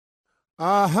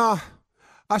Uh-huh.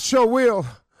 I sure will.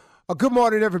 Good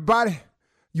morning, everybody.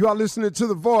 You are listening to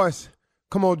The Voice.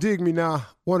 Come on, dig me now.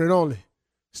 One and only,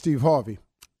 Steve Harvey.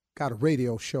 Got a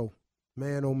radio show.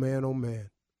 Man, oh man, oh man.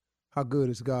 How good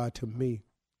is God to me?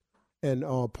 And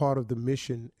part of the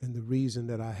mission and the reason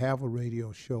that I have a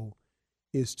radio show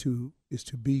is to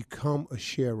become a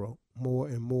sharer, more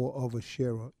and more of a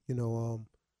sharer.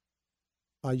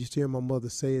 I used to hear my mother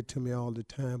say it to me all the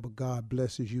time, but God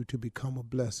blesses you to become a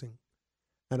blessing.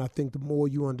 And I think the more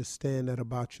you understand that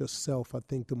about yourself, I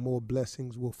think the more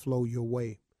blessings will flow your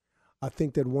way. I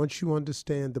think that once you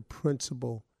understand the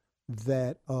principle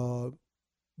that, but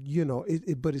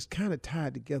it's kind of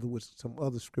tied together with some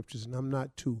other scriptures, and I'm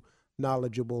not too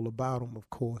knowledgeable about them, of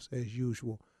course, as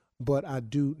usual. But I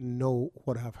do know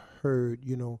what I've heard,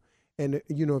 And,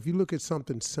 if you look at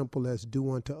something simple as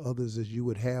do unto others as you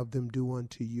would have them do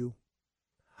unto you,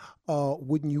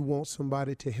 wouldn't you want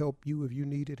somebody to help you if you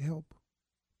needed help?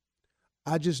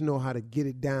 I just know how to get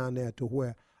it down there to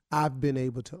where I've been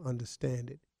able to understand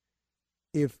it.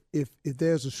 If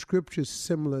there's a scripture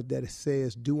similar that it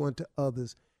says, do unto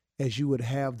others as you would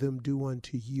have them do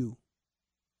unto you,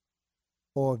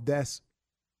 or if that's,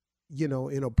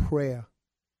 in a prayer,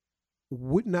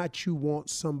 would not you want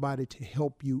somebody to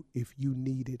help you if you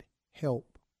needed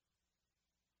help?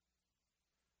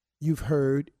 You've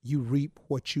heard you reap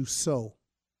what you sow.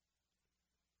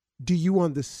 Do you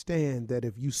understand that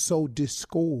if you sow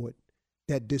discord,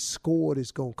 that discord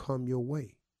is going to come your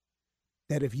way?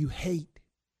 That if you hate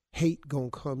going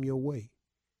to come your way?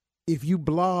 If you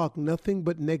blog nothing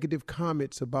but negative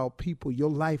comments about people,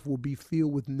 your life will be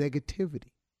filled with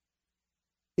negativity.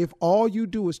 If all you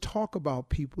do is talk about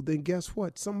people, then guess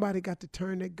what? Somebody got to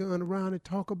turn that gun around and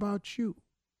talk about you.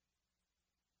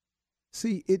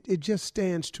 See, it just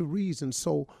stands to reason.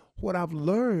 So what I've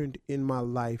learned in my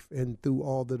life and through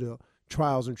all of the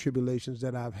trials and tribulations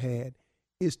that I've had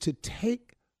is to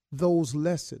take those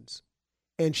lessons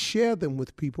and share them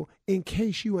with people in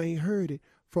case you ain't heard it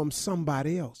from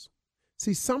somebody else.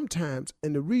 See, sometimes,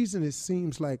 and the reason it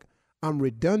seems like I'm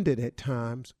redundant at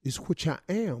times, is which I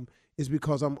am, is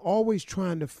because I'm always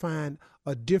trying to find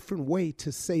a different way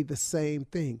to say the same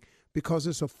thing. Because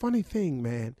it's a funny thing,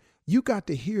 man. You got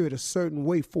to hear it a certain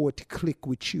way for it to click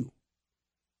with you.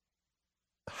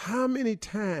 How many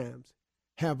times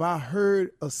have I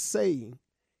heard a saying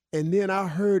and then I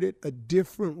heard it a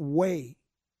different way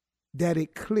that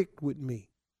it clicked with me?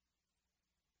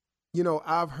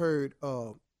 I've heard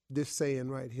this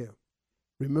saying right here.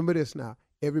 Remember this now.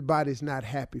 Everybody's not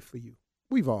happy for you.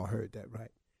 We've all heard that,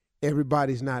 right?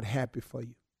 Everybody's not happy for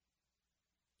you.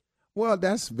 Well,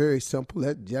 that's very simple.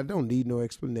 That don't need no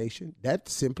explanation. That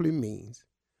simply means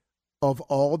of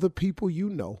all the people you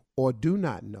know or do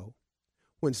not know,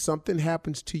 when something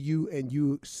happens to you and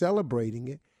you celebrating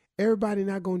it, everybody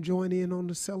not going to join in on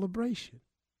the celebration.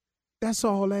 That's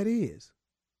all that is.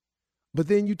 But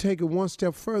then you take it one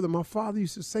step further. My father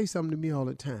used to say something to me all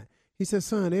the time. He said,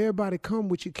 son, everybody come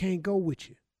with you, can't go with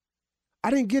you.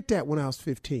 I didn't get that when I was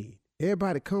 15.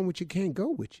 Everybody come with you, can't go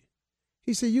with you.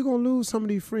 He said, you're going to lose some of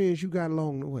these friends you got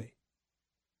along the way.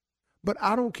 But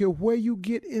I don't care where you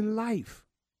get in life.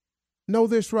 Know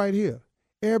this right here.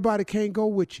 Everybody can't go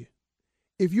with you.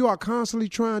 If you are constantly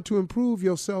trying to improve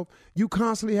yourself, you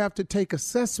constantly have to take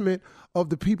assessment of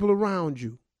the people around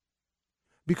you.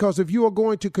 Because if you are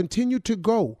going to continue to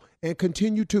go and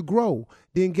continue to grow,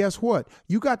 then guess what?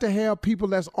 You got to have people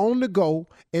that's on the go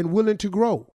and willing to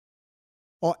grow.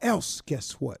 Or else,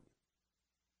 guess what?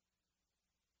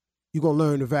 You're going to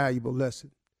learn a valuable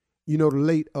lesson. The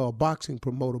late boxing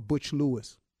promoter, Butch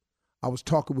Lewis. I was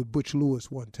talking with Butch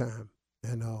Lewis one time,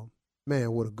 and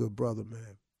man, what a good brother,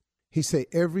 man. He said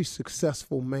every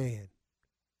successful man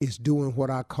is doing what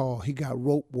I call, he got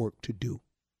rope work to do.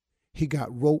 He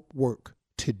got rope work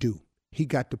to do. He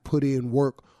got to put in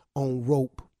work on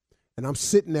rope. And I'm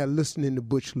sitting there listening to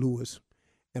Butch Lewis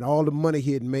and all the money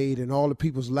he had made and all the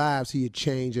people's lives he had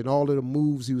changed and all of the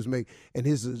moves he was making and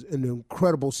his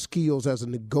incredible skills as a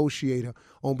negotiator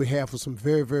on behalf of some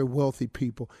very, very wealthy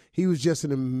people. He was just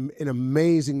an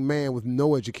amazing man with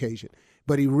no education,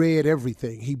 but he read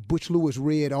everything. Butch Lewis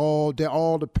read all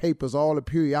the papers, all the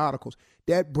periodicals.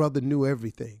 That brother knew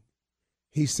everything.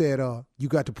 He said, you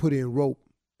got to put in rope.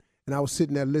 And I was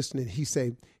sitting there listening. He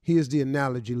said, here's the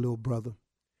analogy, little brother.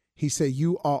 He said,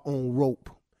 you are on rope.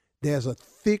 There's a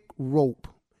thick rope.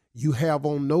 You have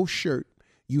on no shirt.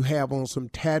 You have on some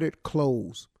tattered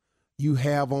clothes. You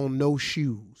have on no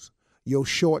shoes. Your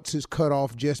shorts is cut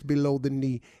off just below the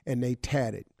knee and they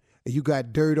tattered. You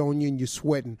got dirt on you and you're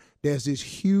sweating. There's this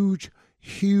huge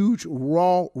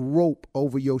raw rope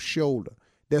over your shoulder.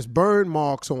 There's burn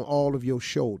marks on all of your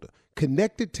shoulder.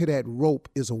 connected to that rope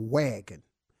is a wagon.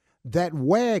 That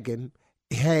wagon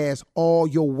has all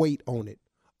your weight on it,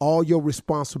 all your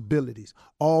responsibilities,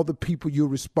 all the people you're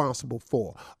responsible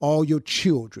for, all your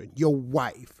children, your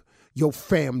wife, your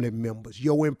family members,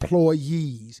 your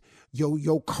employees,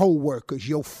 your co-workers,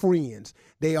 your friends.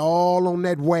 They all on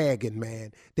that wagon,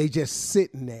 man. They just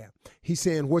sitting there. He's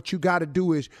saying what you got to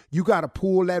do is you got to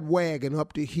pull that wagon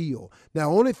up the hill.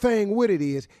 Now, only thing with it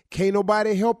is can't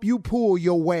nobody help you pull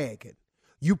your wagon.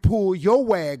 You pull your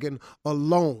wagon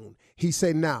alone. He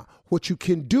said, now, what you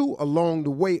can do along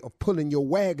the way of pulling your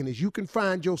wagon is you can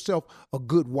find yourself a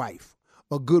good wife,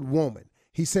 a good woman.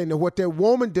 He's saying that what that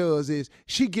woman does is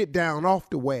she get down off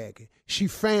the wagon. She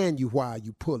fan you while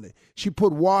you pull it. She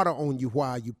put water on you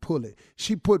while you pull it.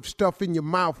 She put stuff in your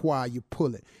mouth while you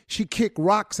pull it. She kick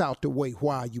rocks out the way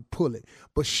while you pull it.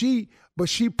 But she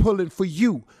pulling for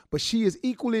you. But she is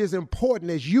equally as important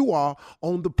as you are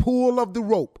on the pull of the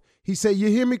rope. He said, you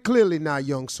hear me clearly now,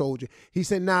 young soldier. He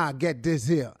said, nah, get this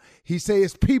here. He said,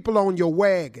 it's people on your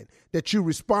wagon that you're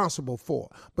responsible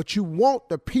for. But you want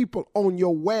the people on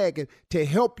your wagon to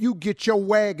help you get your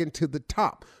wagon to the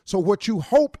top. So what you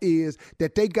hope is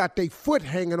that they got their foot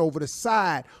hanging over the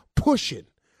side, pushing.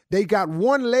 They got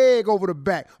one leg over the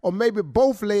back, or maybe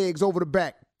both legs over the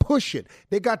back, pushing.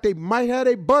 They might have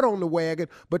their butt on the wagon,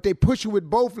 but they push it with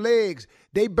both legs.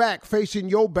 They back facing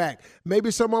your back.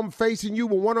 Maybe some of them facing you,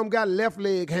 but one of them got left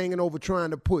leg hanging over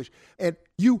trying to push. And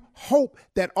you hope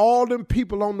that all them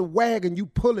people on the wagon you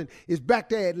pulling is back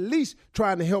there at least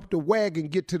trying to help the wagon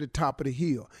get to the top of the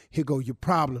hill. Here go your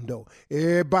problem though.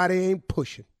 Everybody ain't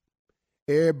pushing.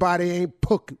 Everybody ain't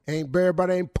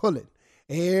pulling.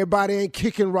 Everybody ain't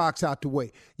kicking rocks out the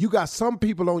way. You got some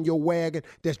people on your wagon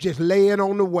that's just laying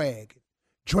on the wagon,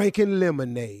 drinking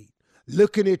lemonade,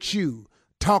 looking at you,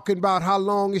 talking about how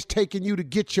long it's taking you to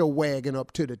get your wagon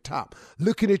up to the top,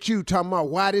 looking at you, talking about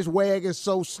why this wagon's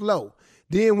so slow.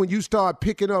 Then when you start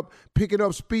picking up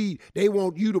speed, they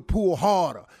want you to pull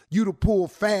harder, you to pull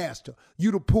faster,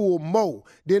 you to pull more.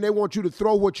 Then they want you to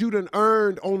throw what you done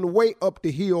earned on the way up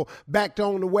the hill back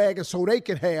on the wagon so they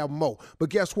can have more. But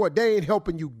guess what? They ain't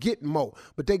helping you get more.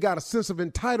 But they got a sense of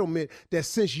entitlement that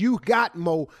since you got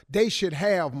more, they should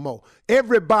have more.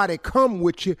 Everybody come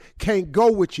with you, can't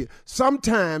go with you.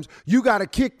 Sometimes you got to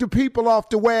kick the people off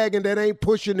the wagon that ain't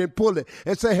pushing and pulling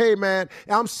and say, hey, man,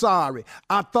 I'm sorry.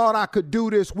 I thought I could do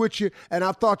this with you, and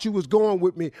I thought you was going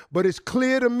with me, but it's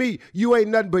clear to me you ain't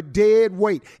nothing but dead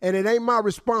weight, and it ain't my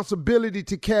responsibility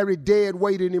to carry dead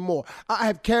weight anymore. I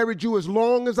have carried you as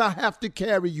long as I have to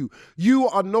carry you. You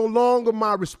are no longer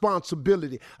my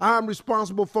responsibility. I'm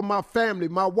responsible for my family,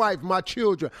 my wife, my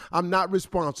children. I'm not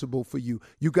responsible for you.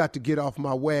 You got to get off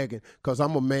my wagon because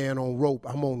I'm a man on rope.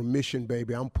 I'm on a mission,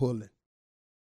 baby. I'm pulling.